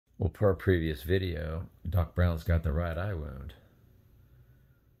Well, per previous video, Doc Brown's got the right eye wound.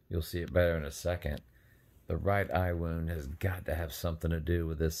 You'll see it better in a second. The right eye wound has got to have something to do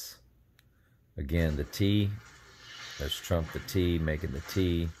with this. Again, the T, there's Trump the T, making the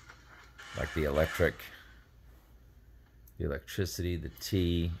T, like the electricity, the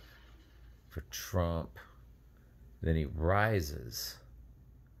T for Trump. Then he rises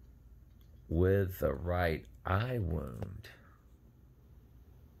with the right eye wound.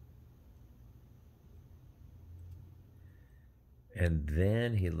 And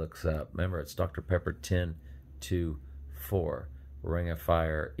then he looks up. Remember, it's Dr. Pepper 10-2-4. Ring of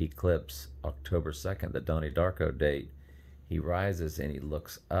Fire eclipse, October 2nd, the Donnie Darko date. He rises and he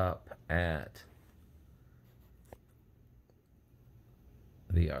looks up at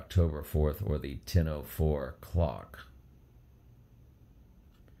the October 4th or the 10:04 clock.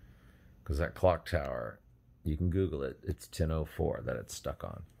 Because that clock tower, you can Google it, it's 10:04 that it's stuck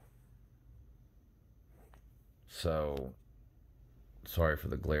on. So, sorry for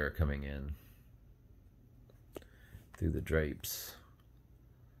the glare coming in through the drapes.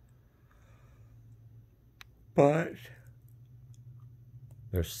 But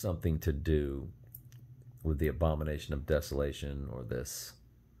there's something to do with the abomination of desolation or this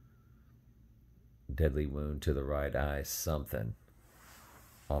deadly wound to the right eye, something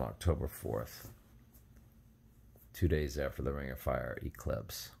on October 4th, 2 days after the Ring of Fire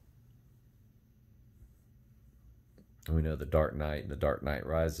eclipse. And we know the Dark Knight and the Dark Knight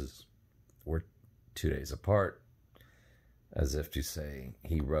Rises were 2 days apart, as if to say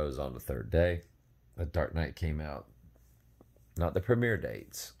he rose on the third day. The Dark Knight came out, not the premiere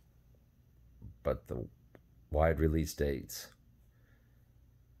dates, but the wide release dates.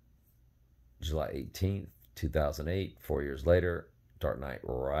 July 18th, 2008, 4 years later. Dark Knight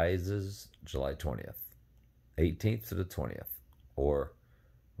Rises, July 20th, 18th to the 20th, or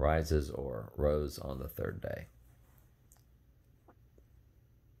rises or rose on the third day.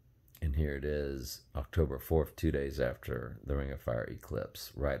 And here it is, October 4th, 2 days after the Ring of Fire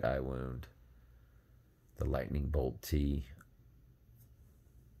eclipse. Right eye wound, the lightning bolt T,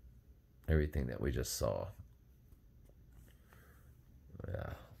 everything that we just saw.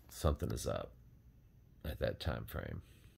 Yeah, something is up at that time frame.